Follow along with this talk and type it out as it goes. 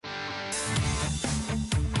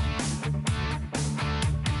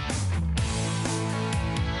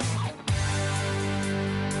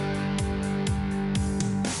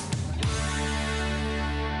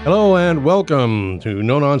Hello and welcome to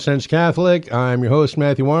No Nonsense Catholic. I'm your host,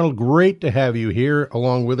 Matthew Arnold. Great to have you here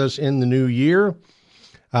along with us in the new year.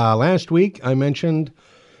 Last week I mentioned,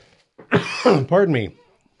 pardon me,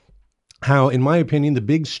 how, in my opinion, the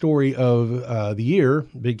big story of the year,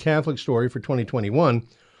 big Catholic story for 2021,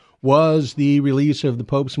 was the release of the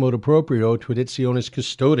Pope's motu proprio Traditionis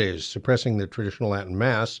Custodes, suppressing the traditional Latin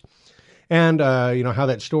Mass, and how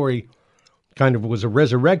that story kind of was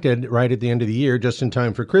resurrected right at the end of the year, just in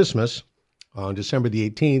time for Christmas, on December the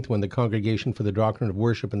 18th, when the Congregation for the Doctrine of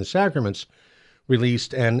Worship and the Sacraments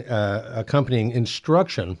released an accompanying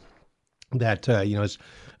instruction that is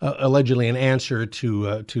allegedly an answer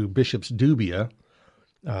to Bishop's dubia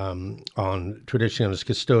on Traditionis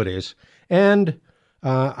Custodes. And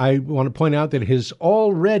I want to point out that it has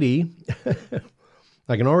already,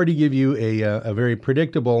 I can already give you a very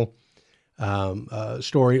predictable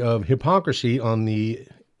story of hypocrisy on the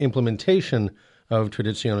implementation of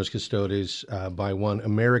Traditionis Custodes by one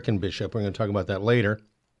American bishop. We're going to talk about that later.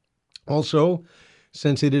 Also,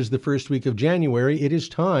 since it is the first week of January, it is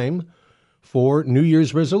time for New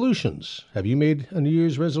Year's resolutions. Have you made a New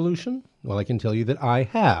Year's resolution? Well, I can tell you that I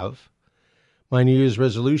have. My New Year's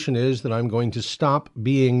resolution is that I'm going to stop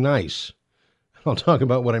being nice. I'll talk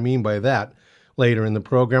about what I mean by that later in the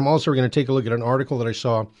program. Also, we're going to take a look at an article that I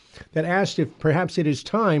saw that asked if perhaps it is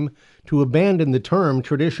time to abandon the term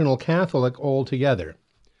traditional Catholic altogether.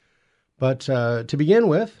 But to begin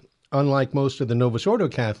with, unlike most of the Novus Ordo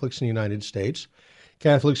Catholics in the United States,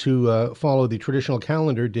 Catholics who follow the traditional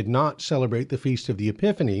calendar did not celebrate the Feast of the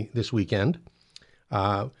Epiphany this weekend.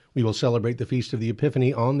 We will celebrate the Feast of the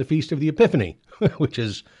Epiphany on the Feast of the Epiphany, which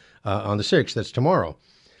is on the 6th. That's tomorrow.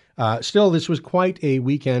 Still, this was quite a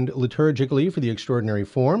weekend liturgically for the extraordinary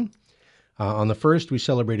form. On the 1st, we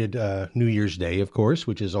celebrated New Year's Day, of course,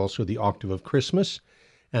 which is also the octave of Christmas,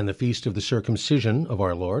 and the feast of the circumcision of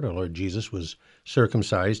our Lord. Our Lord Jesus was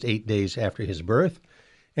circumcised 8 days after his birth.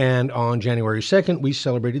 And on January 2nd, we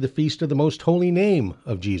celebrated the feast of the Most Holy Name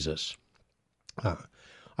of Jesus.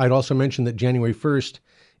 I'd also mention that January 1st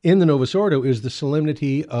in the Novus Ordo is the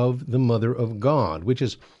Solemnity of the Mother of God, which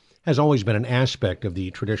has always been an aspect of the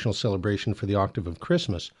traditional celebration for the octave of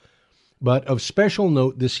Christmas. But of special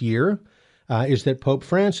note this year is that Pope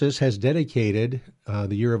Francis has dedicated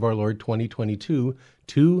the year of our Lord 2022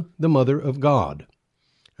 to the Mother of God.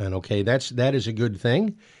 And okay, that is a good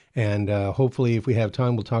thing. And hopefully, if we have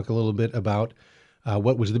time, we'll talk a little bit about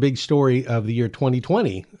what was the big story of the year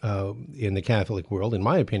 2020 in the Catholic world, in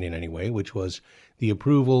my opinion anyway, which was the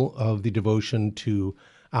approval of the devotion to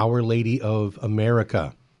Our Lady of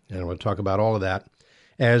America. And we'll talk about all of that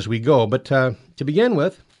as we go. But to begin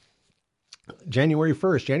with, January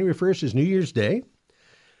 1st. January 1st is New Year's Day,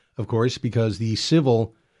 of course, because the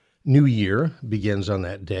civil New Year begins on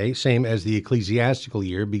that day, same as the ecclesiastical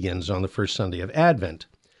year begins on the first Sunday of Advent.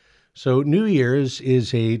 So New Year's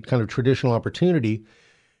is a kind of traditional opportunity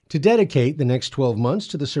to dedicate the next 12 months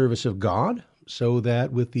to the service of God, so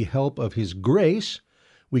that with the help of His grace,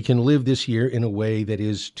 we can live this year in a way that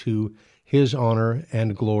is to His honor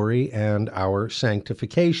and glory and our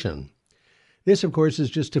sanctification. This, of course, is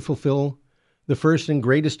just to fulfill the first and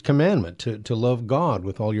greatest commandment, to love God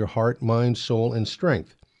with all your heart, mind, soul, and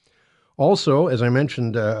strength. Also, as I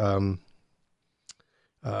mentioned,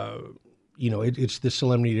 it's the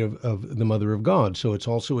solemnity of the Mother of God, so it's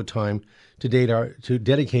also a time to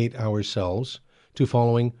dedicate ourselves to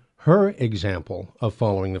following her example of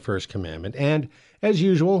following the first commandment. And as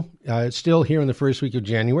usual, still here in the first week of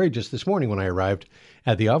January, just this morning when I arrived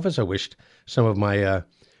at the office, I wished some of my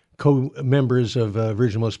co-members of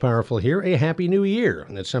Virgin Most Powerful here a Happy New Year.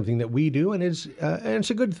 And that's something that we do, and it's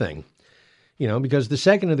a good thing, because the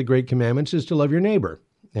second of the great commandments is to love your neighbor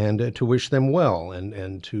and to wish them well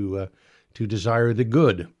and to desire the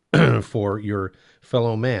good for your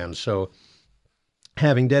fellow man. So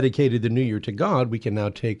having dedicated the New Year to God, we can now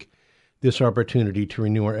take this opportunity to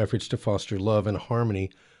renew our efforts to foster love and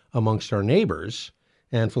harmony amongst our neighbors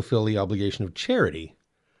and fulfill the obligation of charity,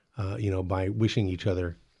 by wishing each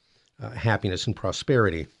other happiness and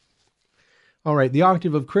prosperity. All right, the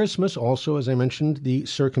octave of Christmas, also, as I mentioned, the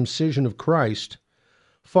circumcision of Christ,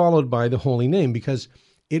 followed by the Holy Name, because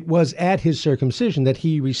it was at his circumcision that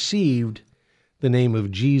he received the name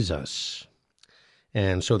of Jesus.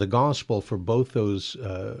 And so the gospel for both those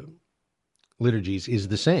liturgies is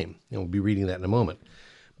the same. And we'll be reading that in a moment.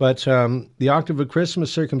 But the octave of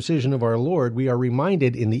Christmas, circumcision of our Lord, we are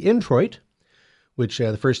reminded in the introit, which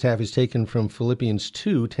the first half is taken from Philippians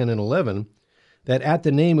 2, 10 and 11, that at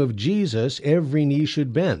the name of Jesus every knee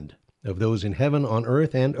should bend, of those in heaven, on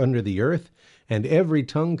earth, and under the earth, and every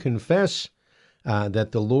tongue confess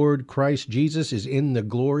that the Lord Christ Jesus is in the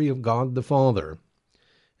glory of God the Father.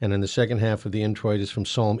 And in the second half of the introit is from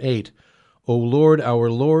Psalm 8. O Lord, our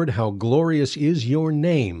Lord, how glorious is your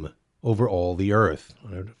name over all the earth.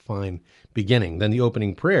 A fine beginning. Then the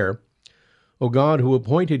opening prayer. O God, who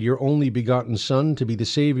appointed your only begotten Son to be the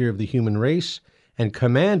Savior of the human race and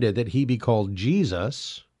commanded that he be called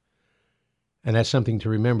Jesus. And that's something to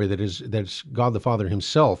remember, that's God the Father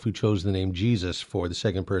himself who chose the name Jesus for the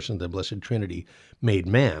second person of the Blessed Trinity made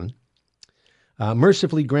man.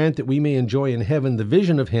 Mercifully grant that we may enjoy in heaven the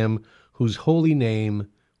vision of him whose holy name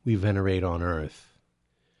we venerate on earth.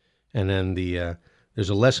 And then there's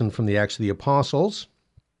a lesson from the Acts of the Apostles,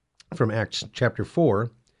 from Acts chapter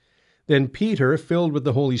 4. Then Peter, filled with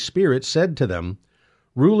the Holy Spirit, said to them,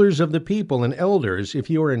 Rulers of the people and elders, if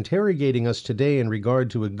you are interrogating us today in regard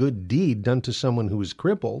to a good deed done to someone who was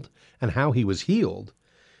crippled and how he was healed,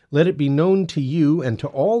 let it be known to you and to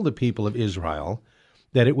all the people of Israel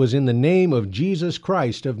that it was in the name of Jesus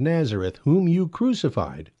Christ of Nazareth, whom you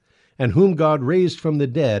crucified, and whom God raised from the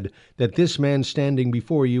dead, that this man standing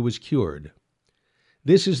before you was cured.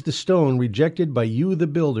 This is the stone rejected by you the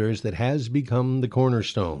builders that has become the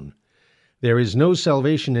cornerstone. There is no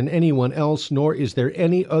salvation in anyone else, nor is there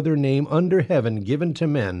any other name under heaven given to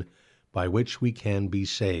men by which we can be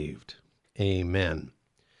saved. Amen.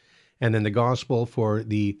 And then the gospel for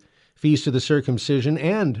the Feast of the Circumcision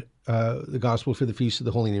and the gospel for the Feast of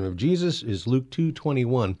the Holy Name of Jesus is Luke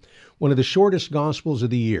 2:21, one of the shortest gospels of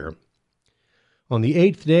the year. On the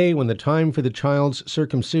 8th day, when the time for the child's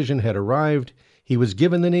circumcision had arrived, he was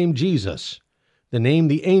given the name Jesus, the name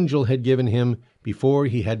the angel had given him before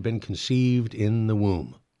he had been conceived in the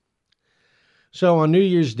womb. So on New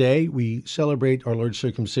Year's Day, we celebrate our Lord's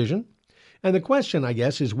circumcision. And the question, I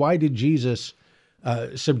guess, is why did Jesus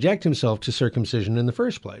subject himself to circumcision in the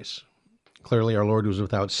first place? Clearly, our Lord was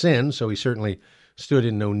without sin, so he certainly stood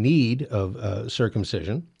in no need of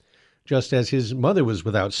circumcision, just as his mother was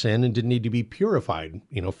without sin and didn't need to be purified,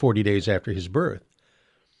 40 days after his birth.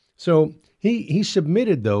 So he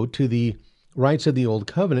submitted, though, to the rites of the Old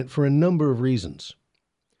Covenant for a number of reasons.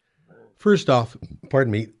 First off,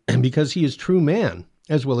 because he is true man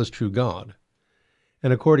as well as true God.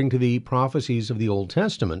 And according to the prophecies of the Old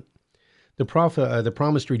Testament, the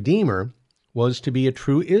promised Redeemer was to be a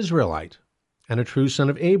true Israelite and a true son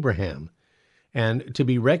of Abraham, and to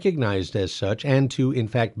be recognized as such and to, in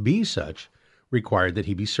fact, be such, required that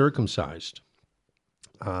he be circumcised.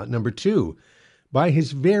 Number two, by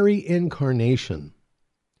his very incarnation,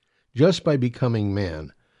 just by becoming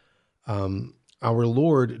man, our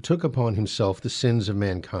Lord took upon himself the sins of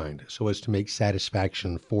mankind so as to make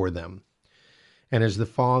satisfaction for them. And as the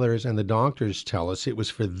fathers and the doctors tell us, it was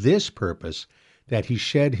for this purpose that he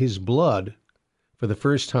shed his blood, for the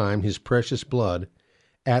first time, his precious blood,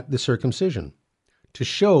 at the circumcision, to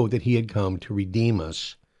show that he had come to redeem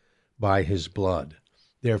us by his blood.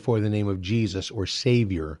 Therefore, the name of Jesus, or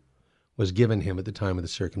Savior, was given him at the time of the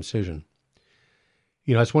circumcision.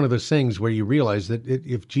 It's one of those things where you realize that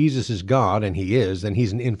if Jesus is God, and he is, then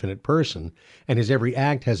he's an infinite person, and his every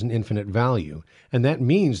act has an infinite value. And that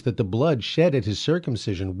means that the blood shed at his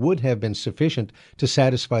circumcision would have been sufficient to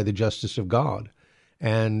satisfy the justice of God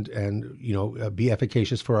and be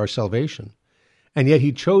efficacious for our salvation. And yet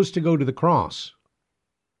he chose to go to the cross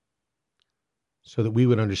so that we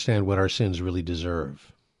would understand what our sins really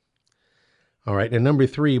deserve. All right, and number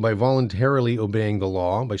three, by voluntarily obeying the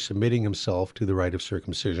law, by submitting himself to the rite of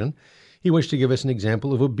circumcision, he wished to give us an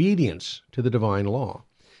example of obedience to the divine law.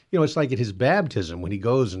 It's like at his baptism when he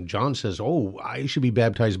goes and John says, I should be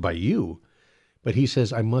baptized by you. But he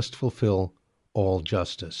says, I must fulfill all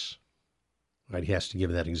justice. Right? He has to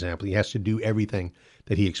give that example. He has to do everything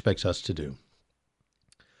that he expects us to do.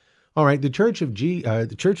 All right, the church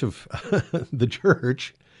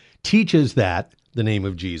teaches that the name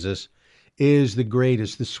of Jesus is the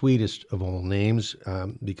greatest, the sweetest of all names,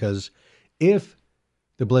 because if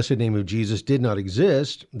the blessed name of Jesus did not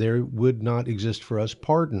exist, there would not exist for us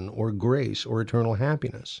pardon or grace or eternal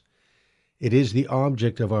happiness. It is the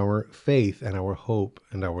object of our faith and our hope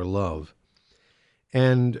and our love.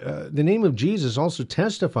 And the name of Jesus also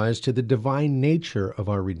testifies to the divine nature of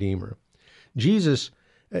our Redeemer. Jesus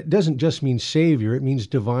doesn't just mean Savior, it means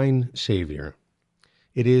divine Savior.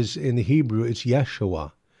 It is, in the Hebrew, it's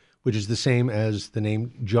Yeshua, which is the same as the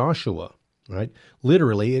name Joshua, right?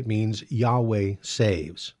 Literally, it means Yahweh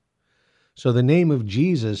saves. So the name of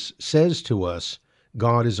Jesus says to us,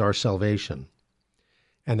 God is our salvation.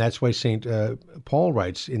 And that's why St. Paul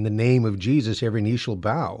writes, in the name of Jesus, every knee shall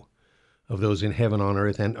bow, of those in heaven, on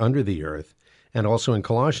earth, and under the earth. And also in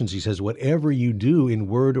Colossians, he says, whatever you do in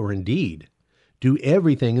word or in deed, Do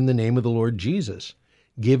everything in the name of the Lord Jesus,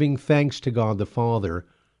 giving thanks to God the Father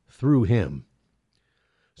through him.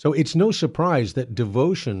 So it's no surprise that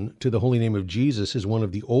devotion to the holy name of Jesus is one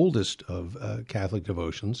of the oldest of Catholic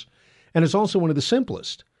devotions, and it's also one of the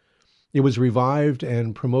simplest. It was revived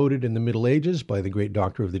and promoted in the Middle Ages by the great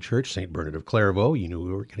doctor of the Church, St. Bernard of Clairvaux. You knew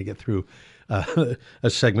we were going to get through a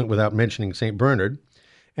segment without mentioning St. Bernard.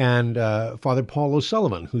 And Father Paul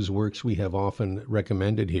O'Sullivan, whose works we have often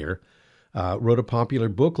recommended here, wrote a popular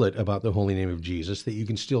booklet about the holy name of Jesus that you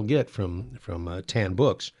can still get from Tan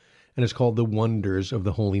Books, and it's called The Wonders of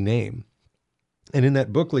the Holy Name. And in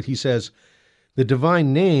that booklet he says, "The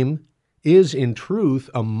divine name is in truth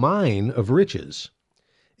a mine of riches.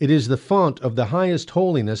 It is the font of the highest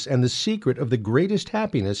holiness and the secret of the greatest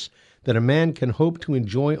happiness that a man can hope to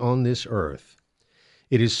enjoy on this earth.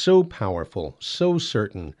 It is so powerful, so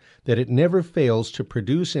certain, that it never fails to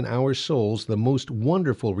produce in our souls the most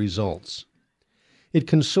wonderful results. It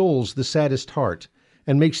consoles the saddest heart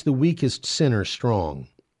and makes the weakest sinner strong.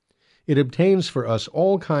 It obtains for us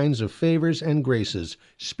all kinds of favors and graces,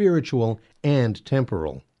 spiritual and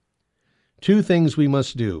temporal. Two things we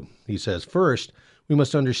must do," he says. "First, we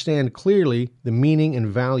must understand clearly the meaning and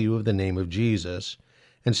value of the name of Jesus.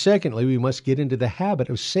 And secondly, we must get into the habit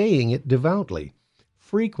of saying it devoutly,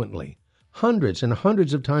 frequently, hundreds and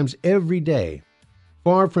hundreds of times every day.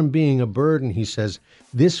 Far from being a burden," he says,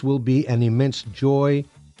 "this will be an immense joy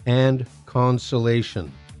and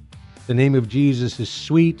consolation. The name of Jesus is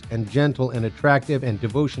sweet and gentle and attractive, and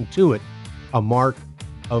devotion to it a mark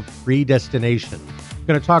of predestination." We're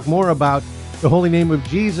going to talk more about the holy name of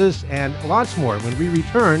Jesus and lots more when we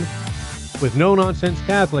return with No Nonsense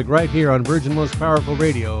Catholic right here on Virgin Most Powerful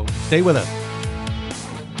Radio. Stay with us.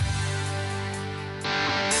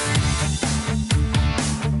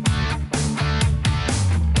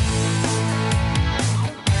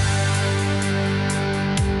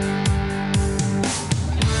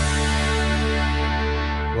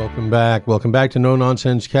 Welcome back to No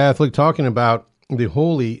Nonsense Catholic, talking about the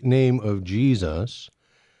holy name of Jesus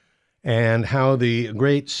and how the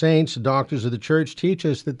great saints, doctors of the Church, teach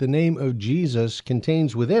us that the name of Jesus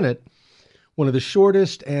contains within it one of the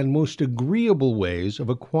shortest and most agreeable ways of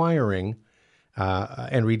acquiring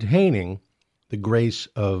and retaining the grace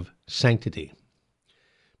of sanctity.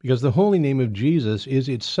 Because the holy name of Jesus is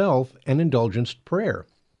itself an indulgence prayer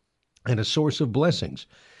and a source of blessings.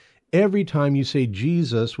 Every time you say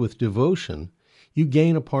Jesus with devotion, you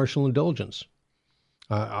gain a partial indulgence,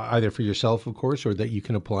 either for yourself, of course, or that you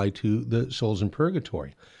can apply to the souls in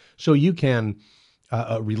purgatory. So you can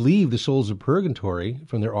relieve the souls of purgatory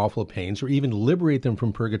from their awful pains, or even liberate them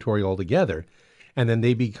from purgatory altogether, and then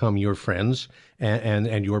they become your friends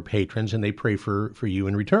and your patrons, and they pray for you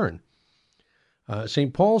in return.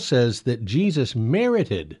 St. Paul says that Jesus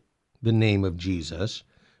merited the name of Jesus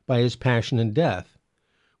by his passion and death,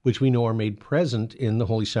 which we know are made present in the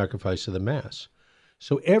holy sacrifice of the Mass.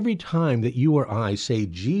 So every time that you or I say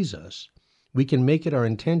Jesus, we can make it our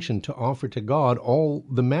intention to offer to God all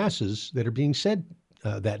the Masses that are being said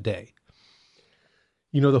that day.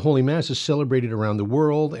 You know, the Holy Mass is celebrated around the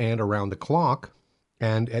world and around the clock,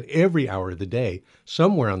 and at every hour of the day,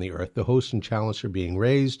 somewhere on the earth, the host and chalice are being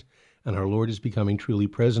raised, and our Lord is becoming truly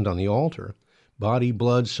present on the altar, body,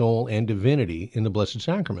 blood, soul, and divinity in the Blessed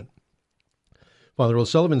Sacrament. Father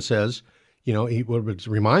O'Sullivan says, he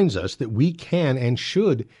reminds us that we can and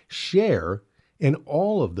should share in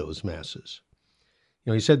all of those Masses.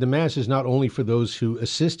 He said the Mass is not only for those who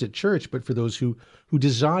assist at church, but for those who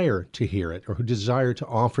desire to hear it or who desire to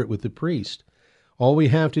offer it with the priest. All we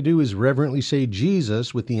have to do is reverently say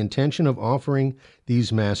Jesus with the intention of offering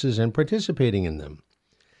these Masses and participating in them.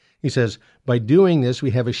 He says, by doing this,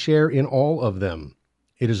 we have a share in all of them.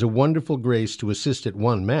 It is a wonderful grace to assist at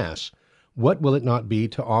one Mass. What will it not be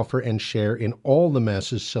to offer and share in all the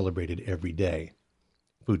Masses celebrated every day?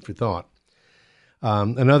 Food for thought.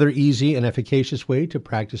 Another easy and efficacious way to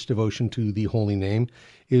practice devotion to the holy name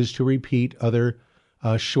is to repeat other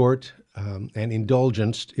short and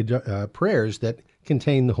indulgent prayers that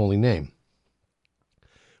contain the holy name.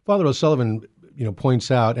 Father O'Sullivan, points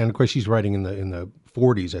out, and of course he's writing in the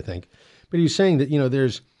 40s, I think, but he's saying that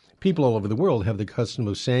there's people all over the world have the custom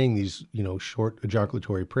of saying these short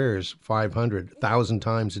ejaculatory prayers 500, 1,000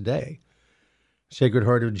 times a day. Sacred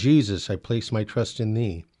Heart of Jesus, I place my trust in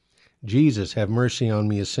thee. Jesus, have mercy on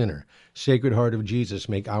me, a sinner. Sacred Heart of Jesus,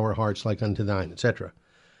 make our hearts like unto thine, etc.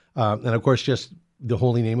 And of course, just the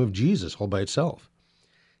holy name of Jesus all by itself.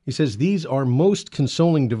 He says, these are most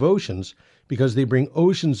consoling devotions because they bring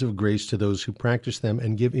oceans of grace to those who practice them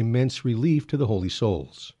and give immense relief to the holy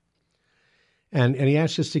souls. And he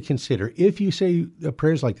asks us to consider, if you say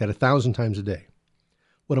prayers like that 1,000 times a day,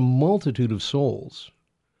 what a multitude of souls,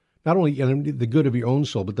 not only the good of your own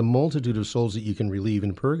soul, but the multitude of souls that you can relieve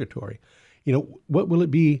in purgatory. What will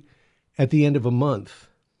it be at the end of a month,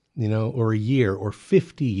 or a year, or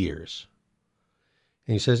 50 years?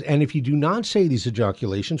 And he says, and if you do not say these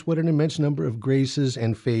ejaculations, what an immense number of graces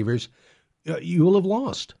and favors you will have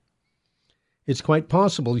lost. It's quite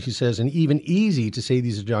possible, he says, and even easy to say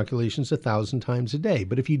these ejaculations 1,000 times a day.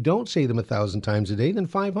 But if you don't say them 1,000 times a day, then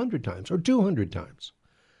 500 times or 200 times.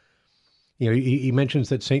 He mentions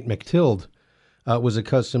that St. Mactilde was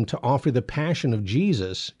accustomed to offer the Passion of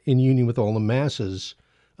Jesus in union with all the masses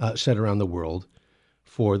set around the world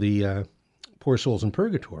for the poor souls in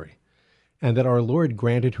purgatory. And that our Lord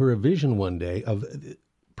granted her a vision one day of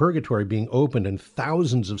purgatory being opened and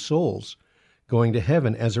thousands of souls going to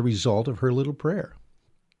heaven as a result of her little prayer.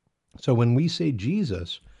 So when we say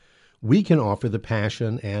Jesus, we can offer the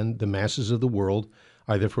Passion and the masses of the world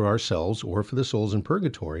either for ourselves or for the souls in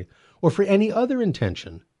purgatory or for any other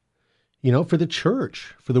intention, for the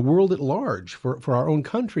church, for the world at large, for our own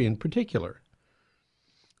country in particular.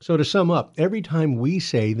 So to sum up, every time we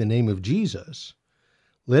say the name of Jesus,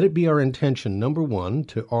 let it be our intention, number one,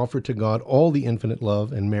 to offer to God all the infinite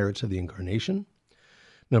love and merits of the Incarnation.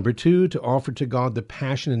 Number two, to offer to God the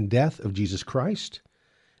passion and death of Jesus Christ.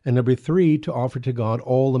 And number three, to offer to God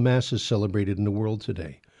all the masses celebrated in the world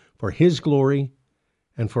today for His glory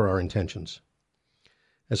and for our intentions.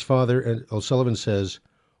 As Father O'Sullivan says,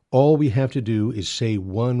 all we have to do is say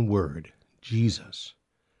one word, Jesus,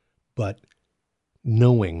 but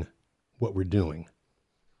knowing what we're doing.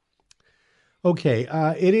 Okay,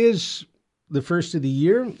 it is the first of the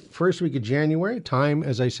year, first week of January, time,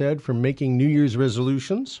 as I said, for making New Year's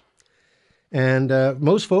resolutions. And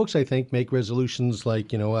most folks, I think, make resolutions like,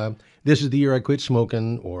 this is the year I quit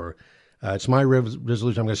smoking, or it's my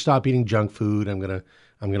resolution, I'm going to stop eating junk food, I'm going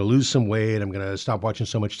to lose some weight, I'm going to stop watching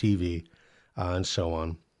so much TV, and so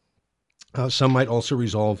on. Some might also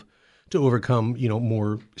resolve to overcome,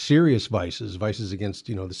 more serious vices against,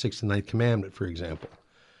 the 6th and 9th commandment, for example.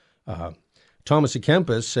 Thomas à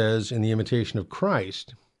Kempis says in The Imitation of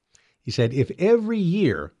Christ, he said, if every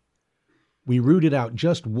year we rooted out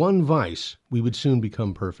just one vice, we would soon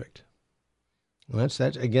become perfect. Well,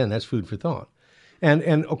 that's food for thought.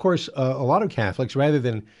 And of course, a lot of Catholics, rather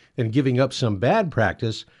than giving up some bad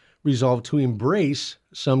practice, resolve to embrace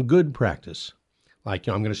some good practice. Like,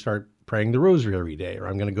 I'm going to start praying the rosary every day, or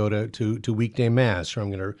I'm going to go to weekday mass, or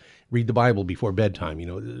I'm going to read the Bible before bedtime,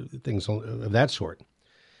 things of that sort.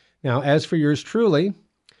 Now, as for yours truly,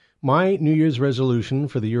 my New Year's resolution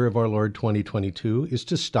for the year of our Lord 2022 is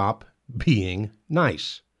to stop being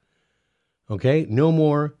nice. Okay? No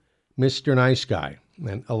more Mr. Nice Guy.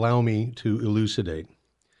 And allow me to elucidate.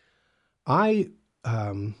 I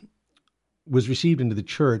was received into the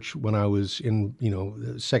church when I was in,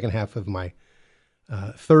 the second half of my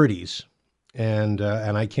 30s. And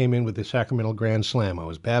I came in with the sacramental grand slam. I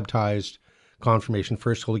was baptized, confirmation,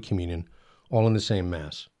 First Holy Communion, all in the same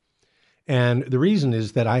Mass. And the reason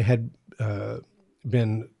is that I had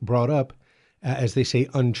been brought up, as they say,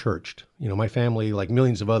 unchurched. My family, like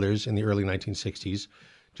millions of others in the early 1960s,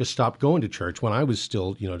 just stopped going to church when I was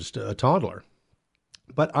still, just a toddler.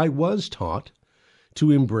 But I was taught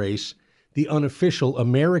to embrace the unofficial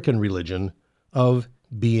American religion of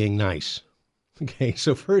being nice. Okay,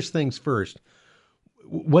 so first things first,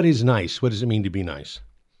 what is nice? What does it mean to be nice?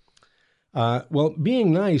 Well,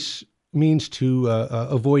 being nice means to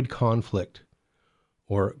avoid conflict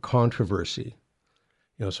or controversy.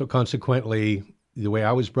 So consequently, the way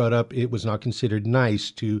I was brought up, it was not considered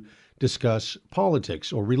nice to discuss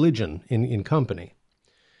politics or religion in company.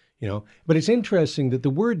 But it's interesting that the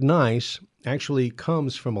word nice actually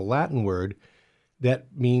comes from a Latin word that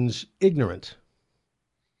means ignorant.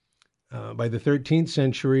 By the 13th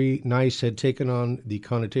century, nice had taken on the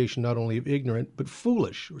connotation not only of ignorant, but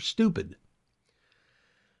foolish or stupid.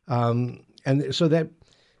 And so that,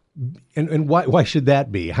 and why should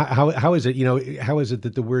that be? How is it, how is it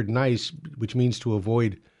that the word nice, which means to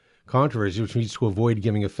avoid controversy, which means to avoid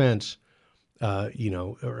giving offense, or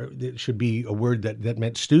it should be a word that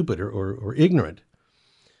meant stupid or ignorant?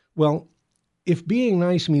 Well, if being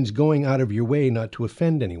nice means going out of your way not to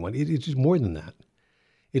offend anyone, it's just more than that.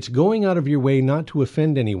 It's going out of your way not to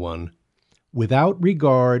offend anyone without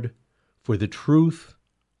regard for the truth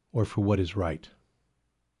or for what is right.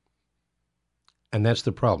 And that's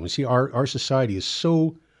the problem. You see, our society is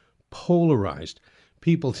so polarized.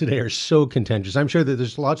 People today are so contentious. I'm sure that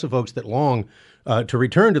there's lots of folks that long to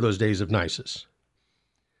return to those days of niceness.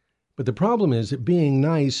 But the problem is that being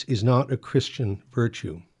nice is not a Christian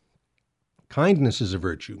virtue. Kindness is a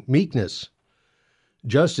virtue. Meekness,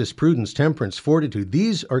 Justice, prudence, temperance, fortitude,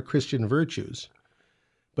 these are Christian virtues,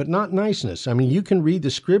 but not niceness. I mean, you can read the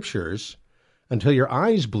scriptures until your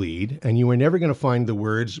eyes bleed, and you are never going to find the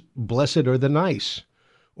words, blessed are the nice,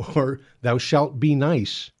 or thou shalt be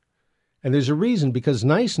nice. And there's a reason, because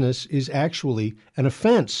niceness is actually an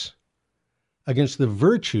offense against the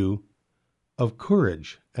virtue of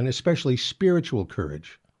courage, and especially spiritual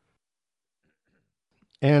courage.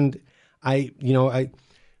 And I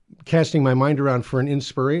casting my mind around for an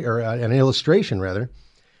illustration,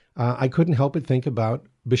 I couldn't help but think about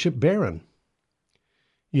Bishop Barron.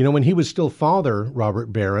 You know, when he was still Father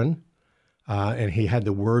Robert Barron, and he had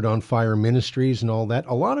the Word on Fire Ministries and all that,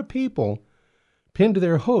 a lot of people pinned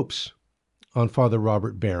their hopes on Father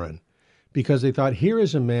Robert Barron because they thought, here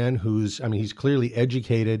is a man he's clearly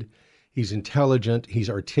educated, he's intelligent, he's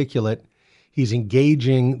articulate, he's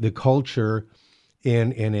engaging the culture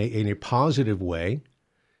in a positive way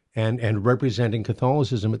and representing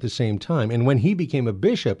Catholicism at the same time. And when he became a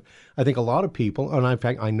bishop, I think a lot of people, and in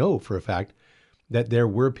fact, I know for a fact that there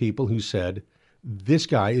were people who said, this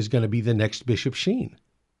guy is going to be the next Bishop Sheen.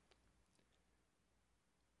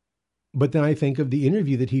 But then I think of the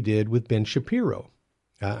interview that he did with Ben Shapiro.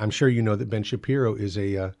 I'm sure you know that Ben Shapiro is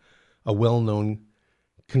a well-known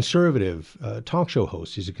conservative talk show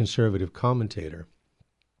host. He's a conservative commentator,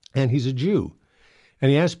 and he's a Jew.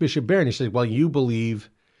 And he asked Bishop Barron, he said, well, you believe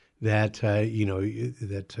that,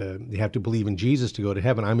 you have to believe in Jesus to go to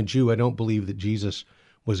heaven. I'm a Jew. I don't believe that Jesus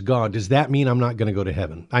was God. Does that mean I'm not going to go to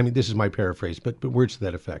heaven? I mean, this is my paraphrase, but words to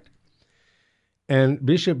that effect. And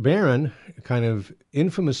Bishop Barron kind of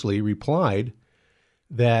infamously replied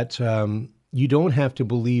that you don't have to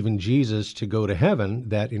believe in Jesus to go to heaven,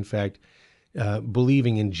 that in fact,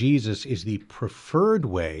 believing in Jesus is the preferred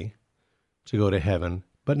way to go to heaven,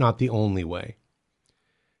 but not the only way.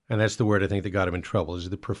 And that's the word I think that got him in trouble, is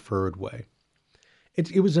the preferred way.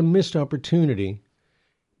 It was a missed opportunity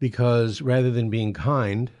because rather than being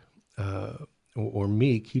kind or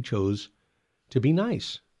meek, he chose to be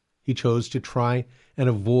nice. He chose to try and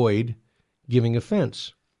avoid giving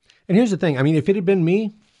offense. And here's the thing. I mean, if it had been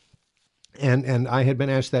me and I had been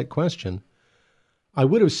asked that question, I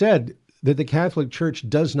would have said that the Catholic Church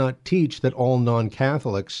does not teach that all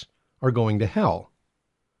non-Catholics are going to hell.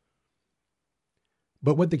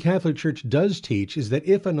 But what the Catholic Church does teach is that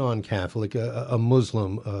if a non-Catholic, a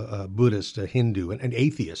Muslim, a Buddhist, a Hindu, an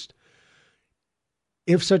atheist,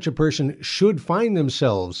 if such a person should find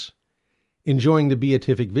themselves enjoying the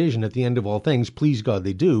beatific vision at the end of all things, please God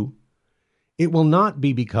they do, it will not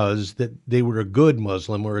be because that they were a good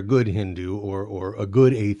Muslim or a good Hindu or a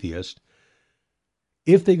good atheist.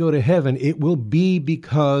 If they go to heaven, it will be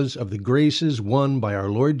because of the graces won by our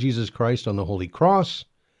Lord Jesus Christ on the Holy Cross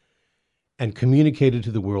and communicated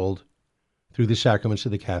to the world through the sacraments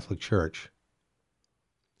of the Catholic Church.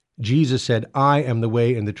 Jesus said, I am the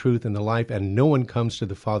way and the truth and the life, and no one comes to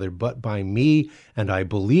the Father but by me, and I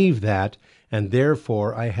believe that, and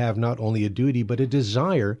therefore I have not only a duty but a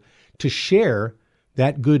desire to share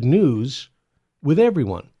that good news with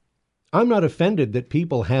everyone. I'm not offended that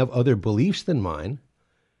people have other beliefs than mine,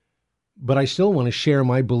 but I still want to share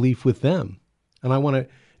my belief with them. And I want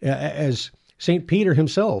to, as St. Peter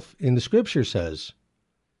himself in the scripture says,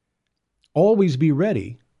 always be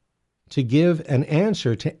ready to give an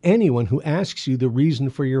answer to anyone who asks you the reason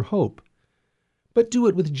for your hope, but do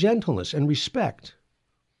it with gentleness and respect,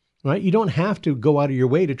 right? You don't have to go out of your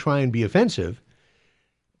way to try and be offensive,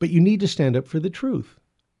 but you need to stand up for the truth.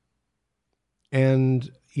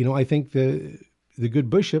 And, I think the good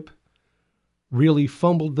bishop really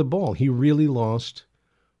fumbled the ball. He really lost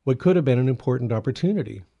what could have been an important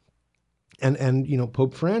opportunity. And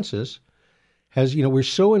Pope Francis has, we're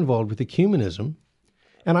so involved with ecumenism,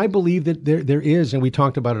 and I believe that there is, and we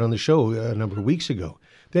talked about it on the show a number of weeks ago,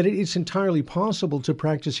 that it's entirely possible to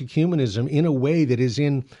practice ecumenism in a way that is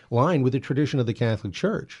in line with the tradition of the Catholic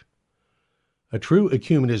Church. A true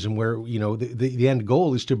ecumenism where, the end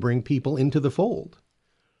goal is to bring people into the fold.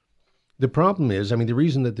 The problem is, the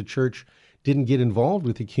reason that the Church didn't get involved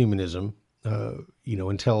with ecumenism,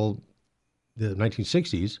 until the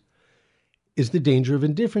 1960s, is the danger of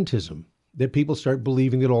indifferentism, that people start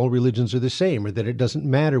believing that all religions are the same or that it doesn't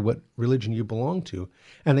matter what religion you belong to.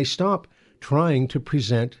 And they stop trying to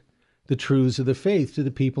present the truths of the faith to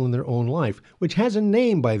the people in their own life, which has a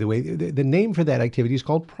name, by the way. The name for that activity is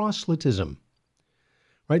called proselytism.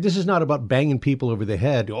 Right? This is not about banging people over the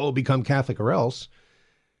head, become Catholic or else.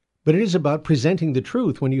 But it is about presenting the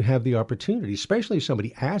truth when you have the opportunity, especially if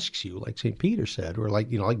somebody asks you, like St. Peter said, or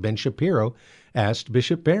like Ben Shapiro asked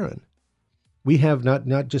Bishop Barron. We have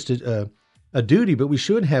not just a duty, but we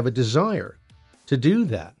should have a desire to do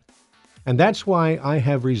that. And that's why I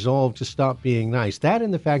have resolved to stop being nice. That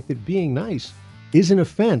and the fact that being nice is an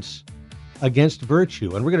offense against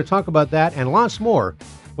virtue. And we're going to talk about that and lots more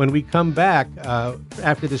when we come back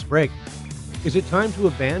after this break. Is it time to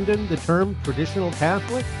abandon the term traditional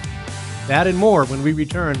Catholic? That and more when we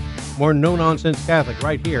return. More No Nonsense Catholic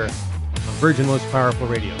right here on Virgin Most Powerful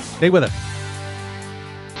Radio. Stay with us.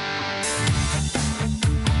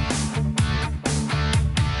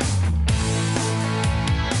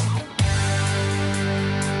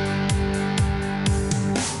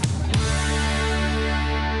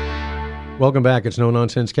 Welcome back. It's No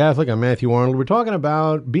Nonsense Catholic. I'm Matthew Arnold. We're talking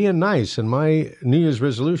about being nice, and my New Year's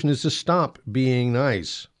resolution is to stop being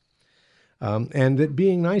nice. And that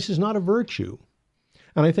being nice is not a virtue.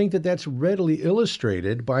 And I think that that's readily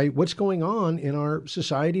illustrated by what's going on in our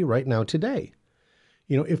society right now today.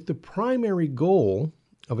 You know, if the primary goal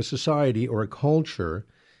of a society or a culture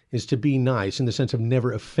is to be nice in the sense of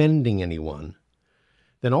never offending anyone,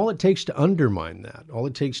 then all it takes to undermine that, all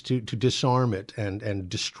it takes to disarm it and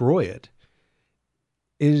destroy it,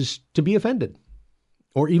 is to be offended,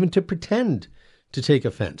 or even to pretend to take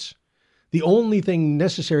offense. The only thing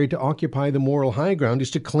necessary to occupy the moral high ground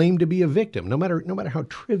is to claim to be a victim, no matter how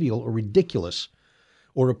trivial or ridiculous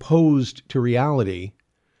or opposed to reality,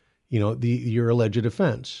 your alleged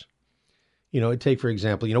offense. Take, for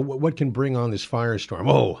example, what can bring on this firestorm?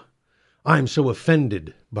 Oh, I'm so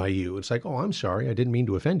offended by you. It's like, oh, I'm sorry. I didn't mean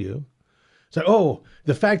to offend you. It's like, oh,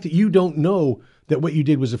 the fact that you don't know that what you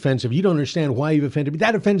did was offensive, you don't understand why you've offended me,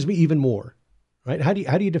 that offends me even more, right? How do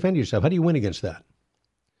you defend yourself? How do you win against that?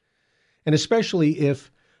 And especially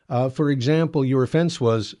if, for example, your offense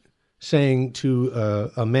was saying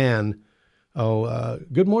to a man, oh,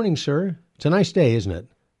 good morning, sir. It's a nice day, isn't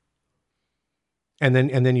it? And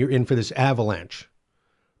then you're in for this avalanche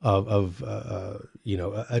of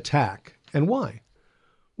attack. And why?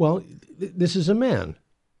 Well, this is a man.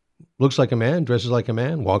 Looks like a man, dresses like a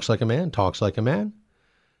man, walks like a man, talks like a man.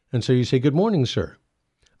 And so you say, good morning, sir.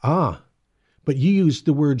 Ah, but you used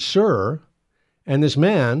the word sir, and this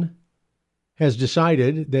man has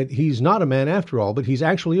decided that he's not a man after all, but he's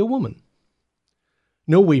actually a woman.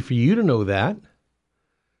 No way for you to know that,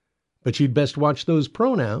 but you'd best watch those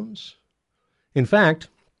pronouns. In fact,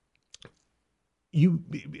 you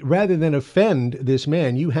rather than offend this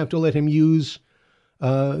man, you have to let him use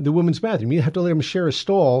the women's bathroom. You have to let him share a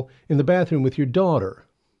stall in the bathroom with your daughter.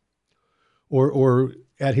 Or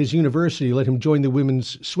at his university, let him join the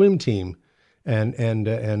women's swim team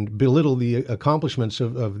and belittle the accomplishments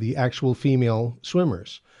of the actual female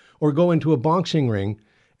swimmers. Or go into a boxing ring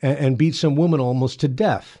and beat some woman almost to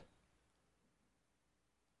death.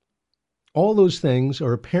 All those things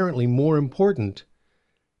are apparently more important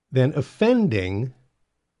than offending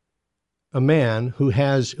a man who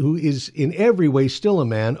is in every way still a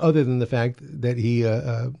man, other than the fact that he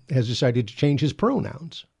has decided to change his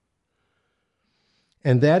pronouns.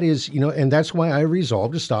 And that is, and that's why I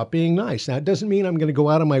resolved to stop being nice. Now, it doesn't mean I'm going to go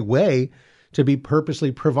out of my way to be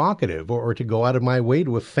purposely provocative or to go out of my way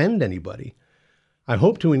to offend anybody. I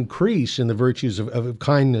hope to increase in the virtues of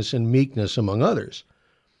kindness and meekness, among others.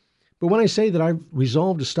 But when I say that I've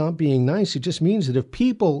resolved to stop being nice, it just means that if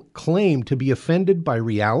people claim to be offended by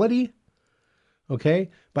reality, okay,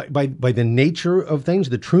 by the nature of things,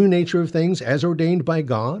 the true nature of things as ordained by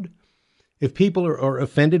God, if people are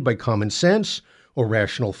offended by common sense or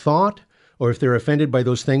rational thought, or if they're offended by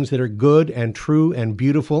those things that are good and true and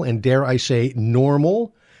beautiful and, dare I say,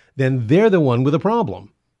 normal, then they're the one with a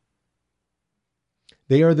problem.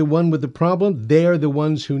 They are the one with the problem. They are the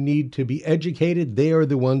ones who need to be educated. They are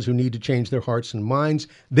the ones who need to change their hearts and minds.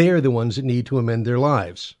 They are the ones that need to amend their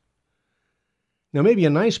lives. Now, maybe a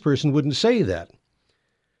nice person wouldn't say that,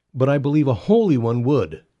 but I believe a holy one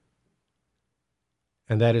would.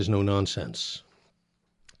 And that is no nonsense.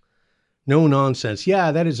 No nonsense.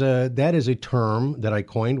 Yeah, that is a term that I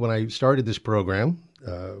coined when I started this program,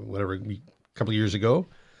 a couple of years ago.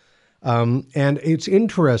 And it's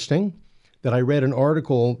interesting that I read an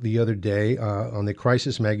article the other day on the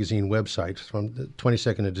Crisis Magazine website from the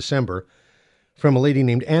 22nd of December from a lady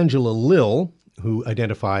named Angela Lill, who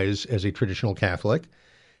identifies as a traditional Catholic.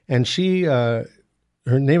 And she, her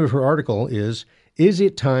name of her article is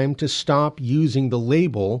it time to stop using the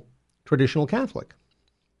label traditional Catholic?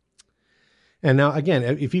 And now, again,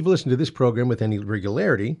 if you've listened to this program with any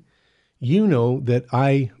regularity, you know that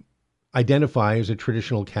I identify as a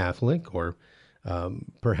traditional Catholic, or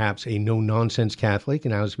perhaps a no-nonsense Catholic,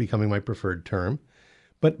 and now it's becoming my preferred term.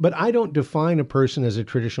 But I don't define a person as a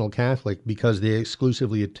traditional Catholic because they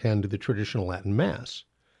exclusively attend the traditional Latin Mass.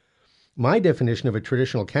 My definition of a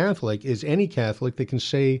traditional Catholic is any Catholic that can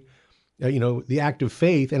say the act of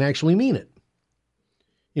faith and actually mean it.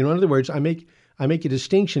 In other words, I make a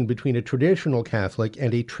distinction between a traditional Catholic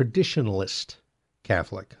and a traditionalist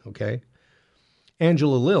Catholic, okay?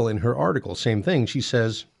 Angela Lill, in her article, same thing. She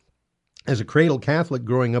says, as a cradle Catholic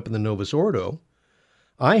growing up in the Novus Ordo,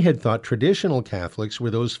 I had thought traditional Catholics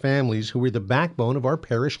were those families who were the backbone of our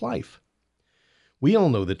parish life. We all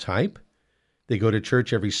know the type. They go to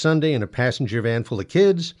church every Sunday in a passenger van full of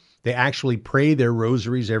kids. They actually pray their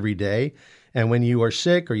rosaries every day. And when you are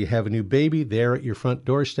sick or you have a new baby, they're at your front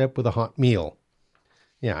doorstep with a hot meal.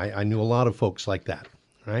 Yeah, I knew a lot of folks like that,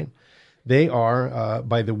 right? They are,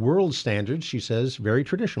 by the world standards, she says, very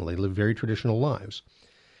traditional. They live very traditional lives.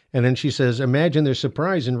 And then she says, imagine their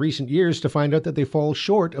surprise in recent years to find out that they fall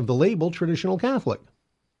short of the label traditional Catholic.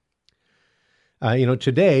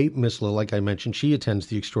 Today, Miss Lill, like I mentioned, she attends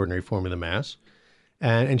the Extraordinary Form of the Mass.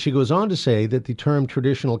 And she goes on to say that the term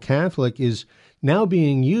traditional Catholic is now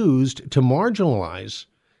being used to marginalize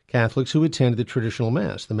Catholics who attend the traditional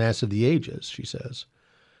Mass, the Mass of the Ages, she says.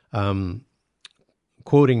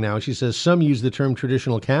 Quoting now, she says, some use the term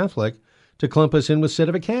traditional Catholic to clump us in with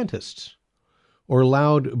sedevacantists or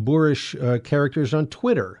loud, boorish characters on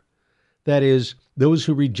Twitter. That is, those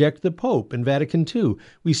who reject the Pope and Vatican II.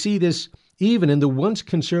 We see this even in the once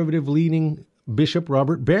conservative-leaning Bishop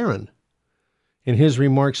Robert Barron, in his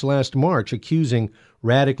remarks last March, accusing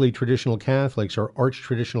radically traditional Catholics or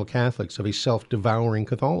arch-traditional Catholics of a self-devouring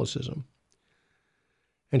Catholicism.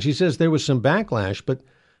 And she says there was some backlash, but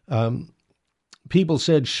people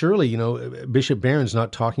said, surely, Bishop Barron's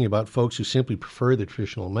not talking about folks who simply prefer the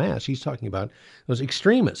traditional Mass. He's talking about those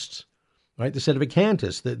extremists, right? The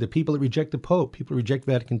sedevacantists, the people that reject the Pope, people who reject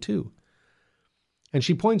Vatican II. And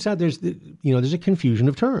she points out there's a confusion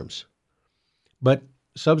of terms. But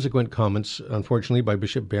subsequent comments, unfortunately, by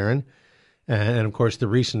Bishop Barron, and of course the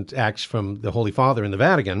recent acts from the Holy Father in the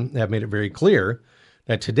Vatican have made it very clear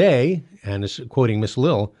that today, and is quoting Miss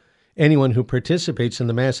Lill, anyone who participates in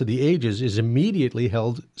the Mass of the Ages is immediately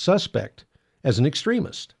held suspect as an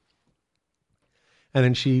extremist. And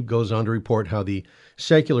then she goes on to report how the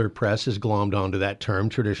secular press has glommed onto that term,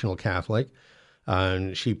 traditional Catholic.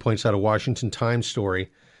 And she points out a Washington Times story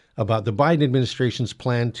about the Biden administration's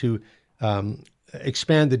plan to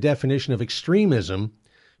expand the definition of extremism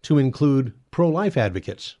to include pro-life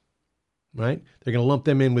advocates, right? They're going to lump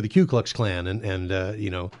them in with the Ku Klux Klan and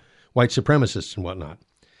white supremacists and whatnot.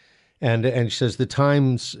 And she says the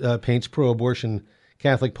Times paints pro-abortion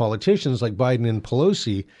Catholic politicians like Biden and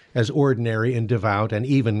Pelosi as ordinary and devout and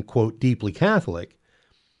even, quote, deeply Catholic,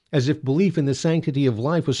 as if belief in the sanctity of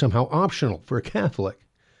life was somehow optional for a Catholic.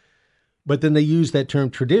 But then they use that term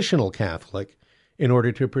traditional Catholic in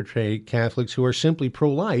order to portray Catholics who are simply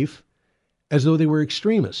pro-life as though they were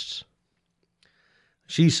extremists.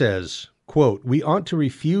 She says, quote, we ought to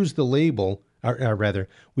refuse to label the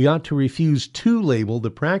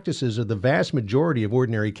practices of the vast majority of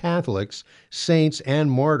ordinary Catholics, saints,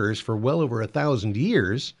 and martyrs for well over 1,000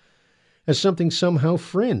 years as something somehow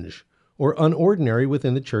fringe or unordinary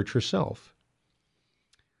within the Church herself.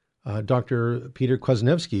 Dr. Peter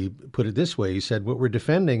Kwasniewski put it this way. He said, what we're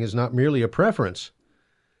defending is not merely a preference,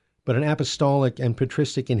 but an apostolic and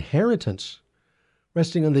patristic inheritance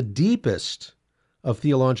resting on the deepest of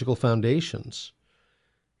theological foundations.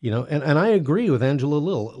 And I agree with Angela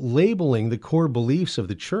Lill. Labeling the core beliefs of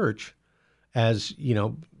the Church as,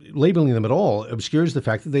 labeling them at all obscures the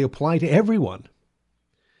fact that they apply to everyone.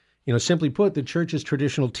 Simply put, the Church's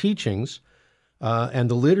traditional teachings and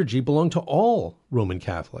the liturgy belong to all Roman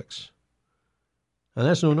Catholics. And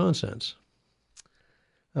that's no nonsense.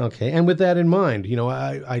 Okay, and with that in mind,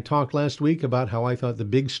 I talked last week about how I thought the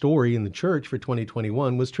big story in the Church for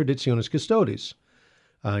 2021 was Traditionis Custodes,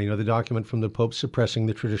 the document from the Pope suppressing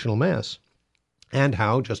the traditional Mass, and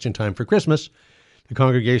how, just in time for Christmas, the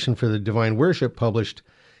Congregation for the Divine Worship published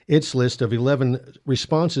its list of 11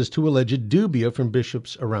 responses to alleged dubia from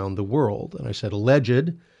bishops around the world. And I said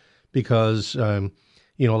alleged because,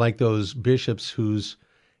 like those bishops whose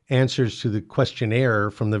answers to the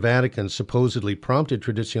questionnaire from the Vatican supposedly prompted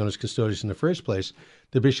Traditionis Custodes in the first place,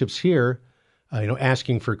 the bishops here,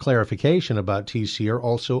 asking for clarification about TC are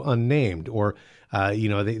also unnamed, or,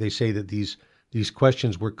 they say that these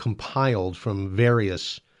questions were compiled from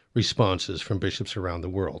various responses from bishops around the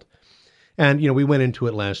world. And, we went into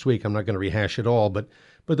it last week. I'm not going to rehash it all, but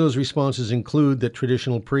those responses include that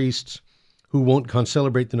traditional priests who won't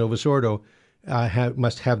concelebrate the Novus Ordo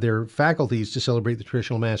must have their faculties to celebrate the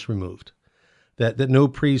traditional Mass removed. That no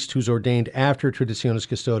priest who's ordained after Traditionis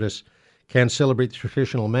Custodes can celebrate the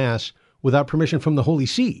traditional Mass without permission from the Holy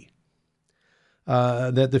See.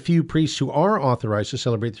 That the few priests who are authorized to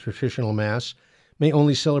celebrate the traditional Mass may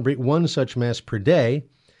only celebrate one such Mass per day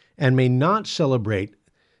and may not celebrate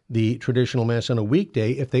the traditional Mass on a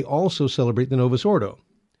weekday if they also celebrate the Novus Ordo.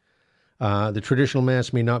 The traditional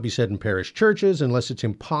Mass may not be said in parish churches unless it's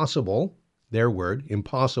impossible, their word,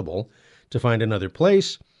 impossible, to find another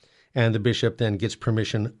place, and the bishop then gets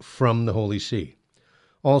permission from the Holy See.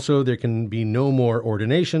 Also, there can be no more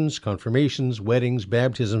ordinations, confirmations, weddings,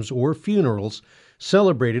 baptisms, or funerals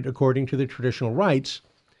celebrated according to the traditional rites,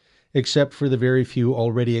 except for the very few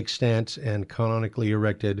already extant and canonically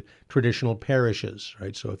erected traditional parishes,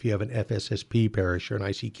 right? So if you have an FSSP parish or an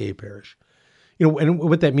ICK parish. And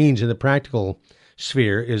what that means in the practical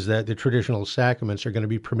sphere is that the traditional sacraments are going to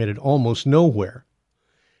be permitted almost nowhere.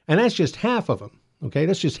 And that's just half of them, okay?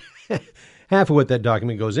 That's just half of what that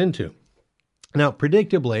document goes into. Now,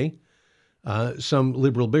 predictably, some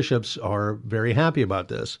liberal bishops are very happy about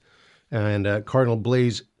this. And Cardinal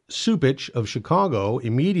Blaise Cupich of Chicago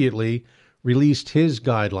immediately released his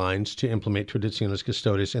guidelines to implement Traditionis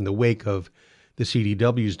Custodes in the wake of the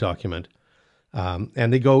CDW's document.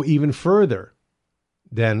 And they go even further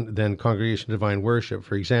than Congregation of Divine Worship.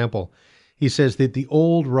 For example, he says that the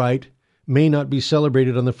old rite may not be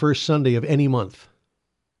celebrated on the first Sunday of any month.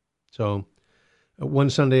 So one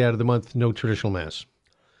Sunday out of the month, no traditional Mass.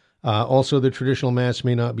 Also, the traditional Mass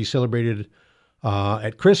may not be celebrated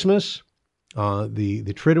at Christmas,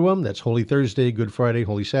 the Triduum, that's Holy Thursday, Good Friday,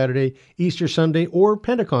 Holy Saturday, Easter Sunday, or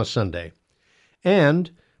Pentecost Sunday.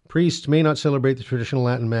 And priests may not celebrate the traditional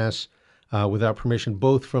Latin Mass without permission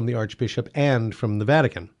both from the Archbishop and from the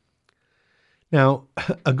Vatican. Now,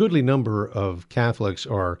 a goodly number of Catholics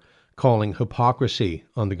are calling hypocrisy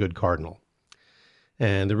on the good cardinal.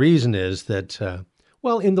 And the reason is that,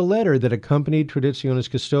 in the letter that accompanied Traditionis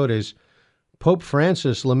Custodes, Pope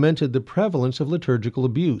Francis lamented the prevalence of liturgical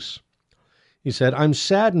abuse. He said, "I'm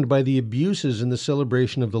saddened by the abuses in the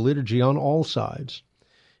celebration of the liturgy on all sides.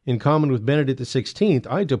 In common with Benedict XVI,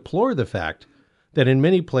 I deplore the fact that in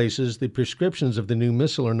many places the prescriptions of the new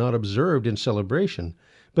Missal are not observed in celebration,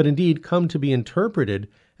 but indeed come to be interpreted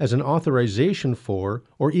as an authorization for,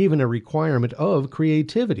 or even a requirement of,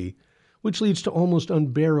 creativity, which leads to almost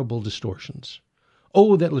unbearable distortions.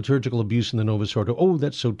 Oh, that liturgical abuse in the Novus Ordo, oh,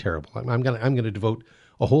 that's so terrible. I'm going to devote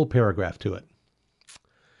a whole paragraph to it."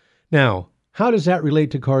 Now, how does that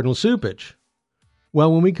relate to Cardinal Cupich?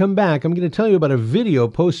 Well, when we come back, I'm going to tell you about a video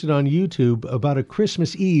posted on YouTube about a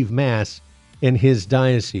Christmas Eve Mass in his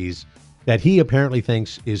diocese that he apparently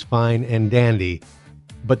thinks is fine and dandy,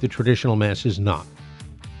 but the traditional Mass is not.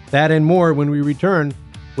 That and more when we return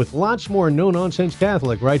with lots more No Nonsense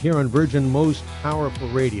Catholic right here on Virgin Most Powerful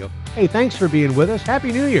Radio. Hey, thanks for being with us.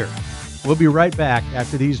 Happy New Year. We'll be right back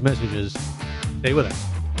after these messages. Stay with us.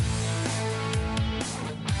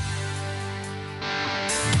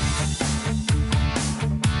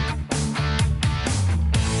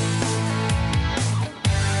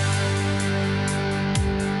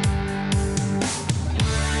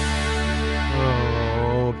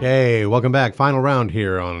 Okay, welcome back. Final round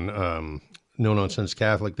here on No Nonsense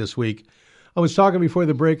Catholic this week. I was talking before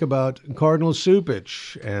the break about Cardinal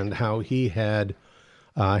Cupich and how he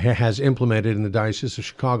has implemented in the Diocese of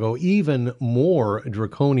Chicago even more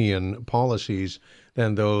draconian policies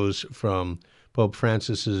than those from Pope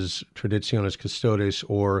Francis's Traditionis Custodes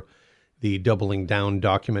or the doubling down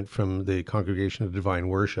document from the Congregation of Divine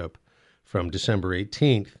Worship from December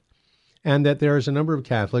 18th. And that there is a number of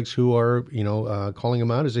Catholics who are, calling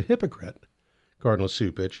him out as a hypocrite, Cardinal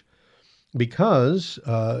Cupich, because,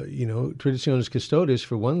 Traditionis Custodes,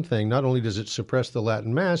 for one thing, not only does it suppress the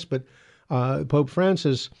Latin Mass, but Pope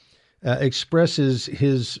Francis expresses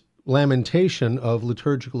his lamentation of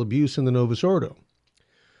liturgical abuse in the Novus Ordo.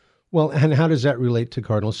 Well, and how does that relate to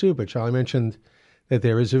Cardinal Cupich? I mentioned that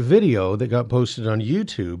there is a video that got posted on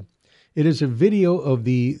YouTube. It is a video of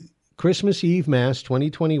the Christmas Eve Mass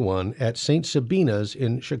 2021 at St. Sabina's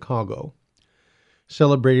in Chicago,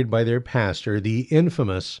 celebrated by their pastor, the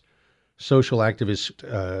infamous social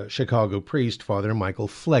activist Chicago priest, Father Michael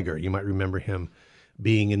Flegger. You might remember him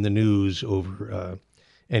being in the news over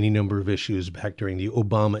any number of issues back during the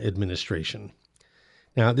Obama administration.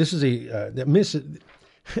 Now, this is the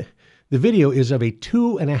video is of a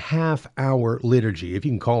 2.5-hour liturgy, if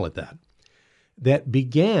you can call it that. That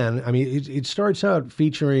began, it starts out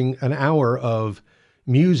featuring an hour of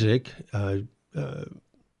music,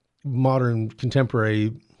 modern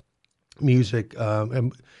contemporary music,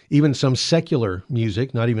 and even some secular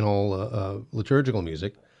music, not even all liturgical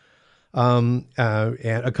music, and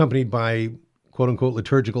accompanied by quote-unquote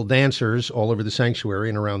liturgical dancers all over the sanctuary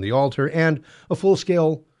and around the altar, and a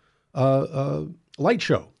full-scale light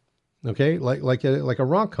show, okay, like a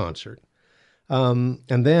rock concert. And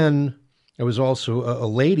then There was also a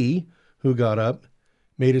lady who got up,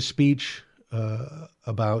 made a speech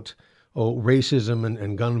about racism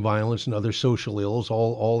and gun violence and other social ills,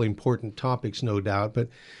 all important topics, no doubt. But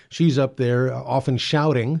she's up there often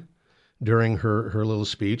shouting during her little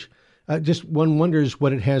speech. Just one wonders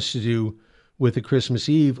what it has to do with the Christmas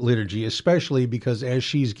Eve liturgy, especially because as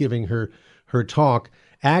she's giving her talk,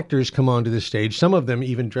 actors come onto the stage. Some of them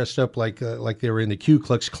even dressed up like they were in the Ku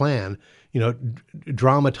Klux Klan,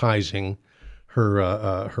 dramatizing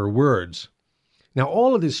her words. Now,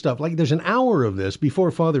 all of this stuff, like there's an hour of this before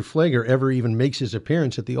Father Pfleger ever even makes his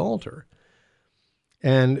appearance at the altar.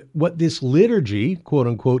 And what this liturgy, quote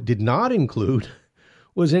unquote, did not include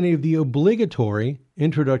was any of the obligatory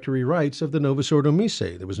introductory rites of the Novus Ordo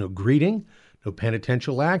Missae. There was no greeting, no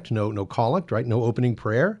penitential act, no collect, right? No opening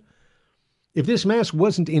prayer. If this Mass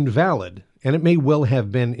wasn't invalid, and it may well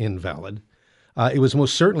have been invalid, it was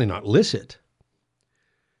most certainly not licit.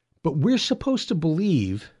 But we're supposed to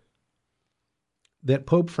believe that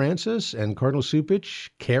Pope Francis and Cardinal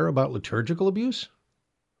Cupich care about liturgical abuse?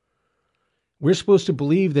 We're supposed to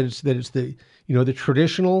believe that it's the the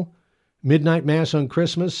traditional midnight Mass on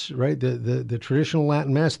Christmas, right? The traditional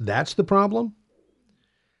Latin Mass, that's the problem?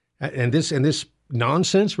 And this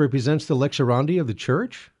nonsense represents the lex orandi of the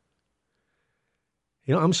Church?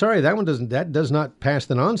 I'm sorry, that does not pass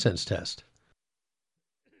the nonsense test.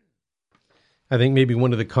 I think maybe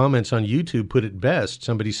one of the comments on YouTube put it best.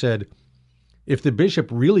 Somebody said, if the bishop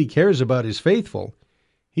really cares about his faithful,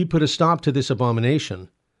 he'd put a stop to this abomination,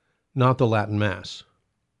 not the Latin Mass.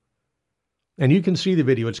 And you can see the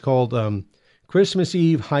video. It's called Christmas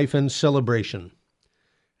Eve Celebration.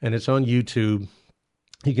 And it's on YouTube.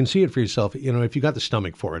 You can see it for yourself. If you got the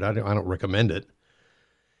stomach for it, I don't recommend it.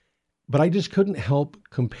 But I just couldn't help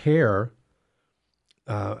compare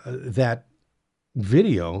that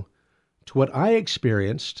video to what I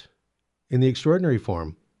experienced in the extraordinary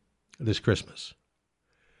form this Christmas.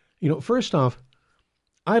 First off,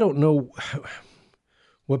 I don't know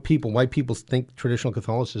why people think traditional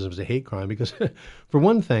Catholicism is a hate crime, because for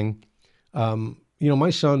one thing, my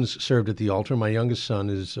sons served at the altar. My youngest son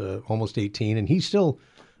is almost 18, and he still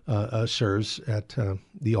serves at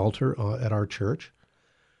the altar at our church.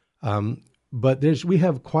 But we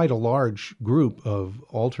have quite a large group of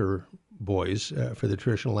altar boys for the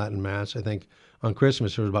traditional Latin Mass. I think on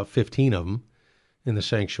Christmas there was about 15 of them in the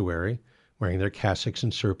sanctuary, wearing their cassocks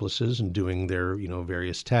and surplices and doing their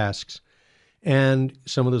various tasks. And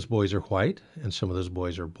some of those boys are white, and some of those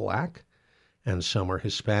boys are black, and some are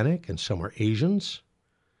Hispanic, and some are Asians.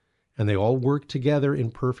 And they all work together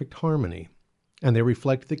in perfect harmony. And they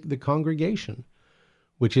reflect the congregation,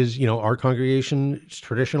 which is, our congregation's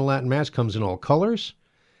traditional Latin Mass comes in all colors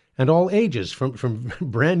and all ages, from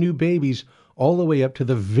brand new babies all the way up to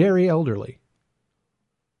the very elderly.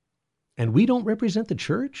 And we don't represent the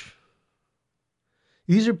Church?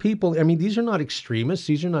 These are people, these are not extremists.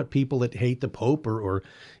 These are not people that hate the Pope or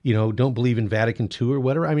don't believe in Vatican II or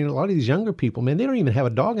whatever. A lot of these younger people, man, they don't even have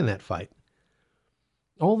a dog in that fight.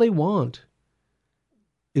 All they want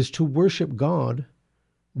is to worship God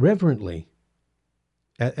reverently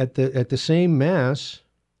at the same Mass,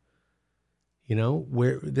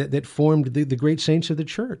 where that formed the great saints of the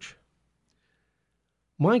Church.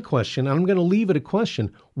 My question, I'm going to leave it a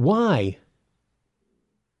question, why?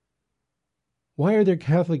 Why are there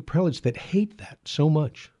Catholic prelates that hate that so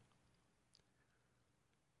much?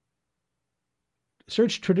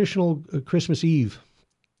 Search traditional Christmas Eve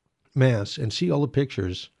Mass and see all the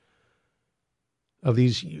pictures of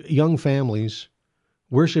these young families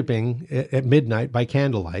worshiping at midnight by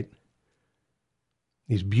candlelight.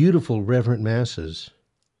 These beautiful, reverent Masses.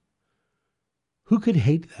 Who could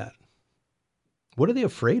hate that? What are they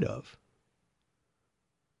afraid of?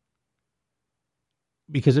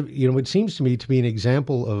 Because, it seems to me to be an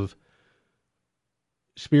example of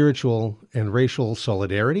spiritual and racial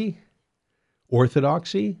solidarity,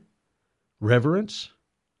 orthodoxy, reverence.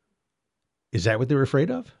 Is that what they're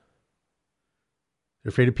afraid of? They're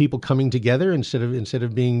afraid of people coming together instead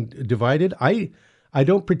of being divided. I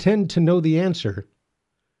don't pretend to know the answer,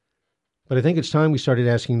 but I think it's time we started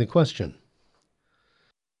asking the question.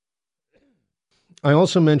 I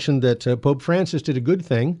also mentioned that Pope Francis did a good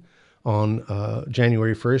thing on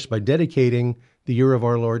January 1st by dedicating the year of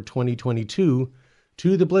our Lord 2022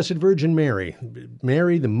 to the Blessed Virgin Mary,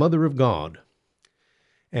 Mary, the Mother of God.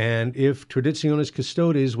 And if Traditionis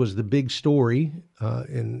Custodes was the big story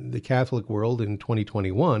in the Catholic world in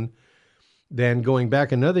 2021, then going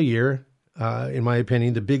back another year, in my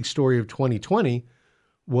opinion, the big story of 2020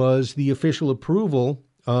 was the official approval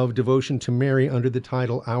of devotion to Mary under the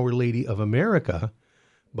title Our Lady of America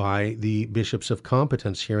by the bishops of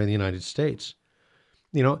competence here in the United States.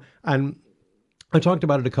 And I talked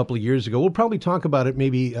about it a couple of years ago. We'll probably talk about it,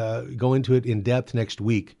 maybe go into it in depth next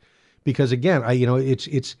week, because again,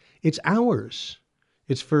 it's ours.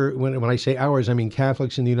 It's for, when I say ours, I mean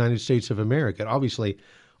Catholics in the United States of America. Obviously,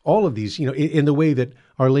 all of these, in the way that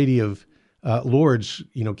Our Lady of Lourdes,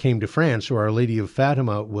 came to France, or Our Lady of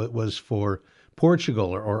Fatima was for Portugal,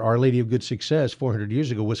 or Our Lady of Good Success 400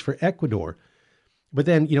 years ago was for Ecuador. But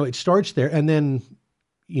then, it starts there and then,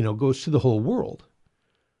 goes to the whole world.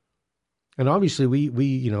 And obviously,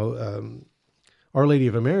 Our Lady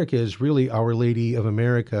of America is really Our Lady of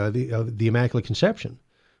America, the Immaculate Conception,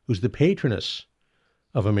 who's the patroness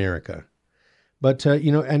of America. But,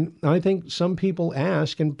 and I think some people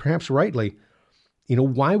ask, and perhaps rightly,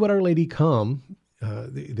 why would Our Lady come?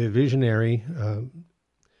 The visionary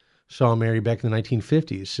saw Mary back in the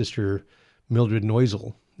 1950s, Sister Mildred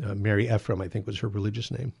Neusel, Mary Ephraim, I think was her religious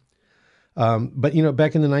name. But,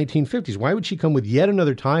 back in the 1950s, why would she come with yet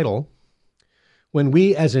another title when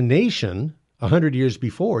we as a nation, 100 years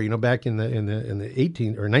before, back in the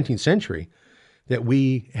 18th or 19th century, that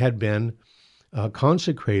we had been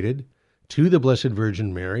consecrated to the Blessed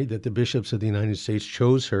Virgin Mary, that the bishops of the United States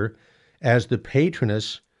chose her as the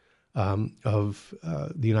patroness of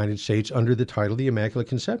the United States under the title the Immaculate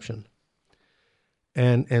Conception.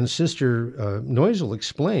 And Sister Neusel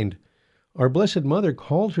explained, our Blessed Mother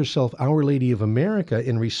called herself Our Lady of America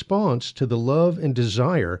in response to the love and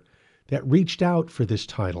desire that reached out for this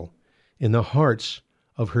title in the hearts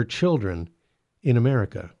of her children in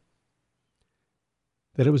America.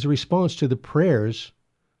 That it was a response to the prayers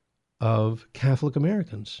of Catholic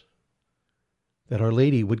Americans, that Our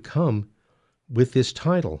Lady would come with this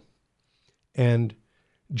title. And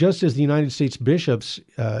just as the United States bishops,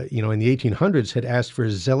 in the 1800s had asked for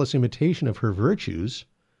a zealous imitation of her virtues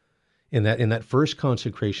in that first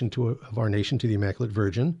consecration of our nation to the Immaculate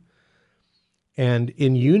Virgin, and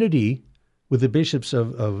in unity with the bishops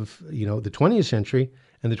of the 20th century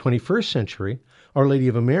and the 21st century, Our Lady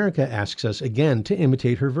of America asks us again to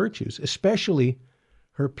imitate her virtues, especially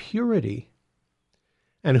her purity.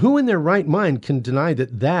 And who in their right mind can deny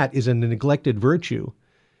that is a neglected virtue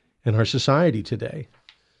in our society today?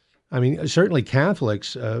 I mean, certainly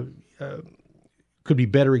Catholics could be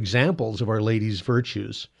better examples of Our Lady's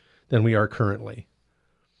virtues than we are currently.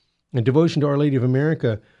 And devotion to Our Lady of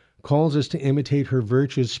America calls us to imitate her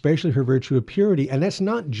virtues, especially her virtue of purity. And that's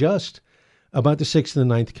not just about the 6th and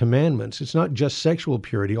the 9th commandments. It's not just sexual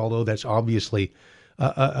purity, although that's obviously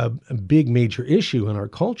a big major issue in our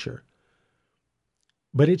culture.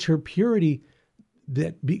 But it's her purity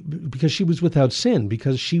because she was without sin,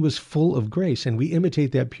 because she was full of grace. And we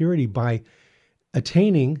imitate that purity by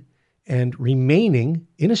attaining and remaining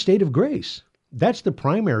in a state of grace. That's the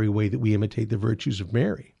primary way that we imitate the virtues of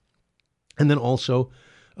Mary. And then also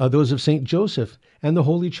those of St. Joseph and the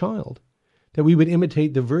Holy Child, that we would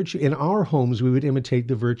imitate the virtue. In our homes, we would imitate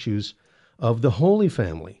the virtues of the Holy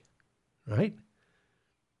Family, right?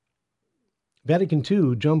 Vatican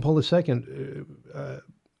II, John Paul II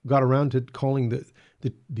got around to calling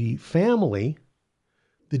the family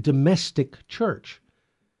the domestic church,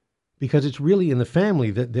 because it's really in the family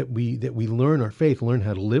that we learn our faith, learn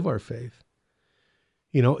how to live our faith.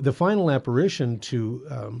 The final apparition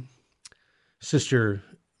to Sister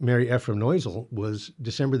Mary Ephraim Neusel was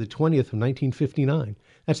December the 20th of 1959.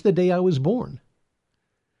 That's the day I was born.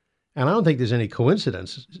 And I don't think there's any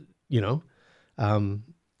coincidence, I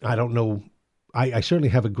don't know. I certainly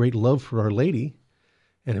have a great love for Our Lady.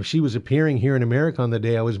 And if she was appearing here in America on the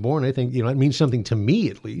day I was born, I think, it means something to me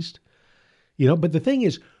at least. But the thing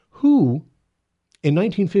is, who in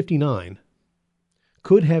 1959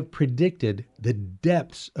 could have predicted the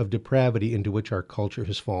depths of depravity into which our culture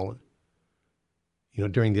has fallen,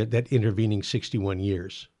 during that intervening 61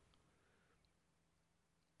 years?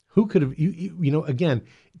 Who could have, again,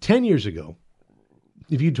 10 years ago,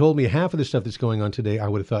 if you told me half of the stuff that's going on today, I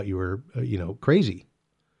would have thought you were, crazy.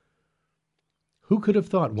 Who could have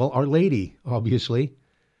thought? Well, Our Lady, obviously,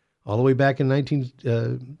 all the way back in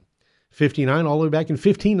 1959, all the way back in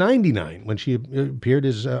 1599, when she appeared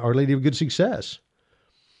as Our Lady of Good Success.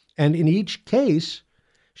 And in each case,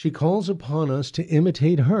 she calls upon us to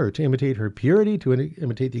imitate her purity, to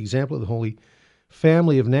imitate the example of the Holy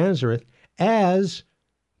Family of Nazareth as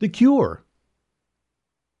the cure.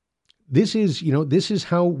 This is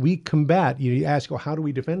how we combat. You ask, well, how do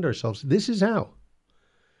we defend ourselves? This is how.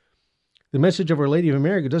 The message of Our Lady of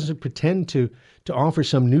America doesn't pretend to offer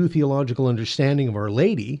some new theological understanding of Our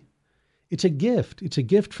Lady. It's a gift. It's a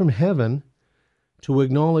gift from heaven to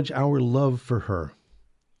acknowledge our love for her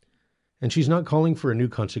And she's not calling for a new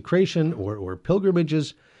consecration or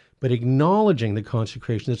pilgrimages, but acknowledging the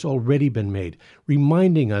consecration that's already been made,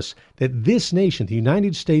 reminding us that this nation, the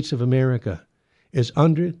United States of America, is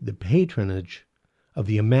under the patronage of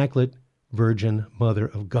the Immaculate Virgin Mother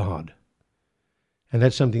of God. And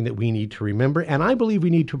that's something that we need to remember, and I believe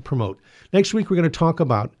we need to promote. Next week, we're going to talk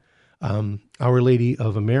about Our Lady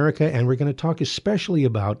of America, and we're going to talk especially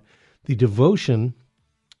about the devotion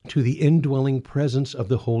to the indwelling presence of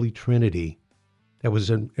the Holy Trinity. That was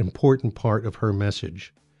an important part of her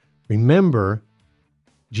message. Remember,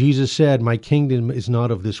 Jesus said, "My kingdom is not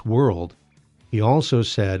of this world." He also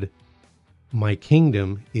said, "My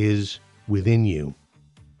kingdom is within you."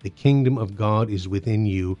 The kingdom of God is within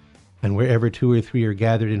you, and wherever 2 or 3 are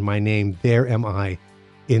gathered in my name, there am I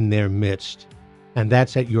in their midst. And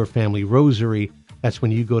that's at your family rosary. That's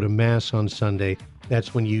when you go to Mass on Sunday.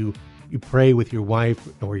 That's when you pray with your wife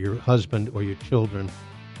or your husband or your children.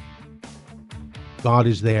 God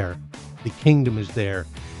is there. The kingdom is there.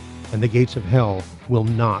 And the gates of hell will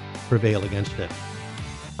not prevail against it.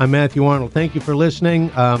 I'm Matthew Arnold. Thank you for listening.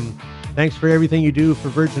 Thanks for everything you do for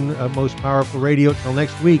Virgin Most Powerful Radio. Till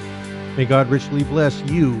next week, may God richly bless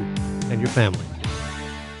you and your family.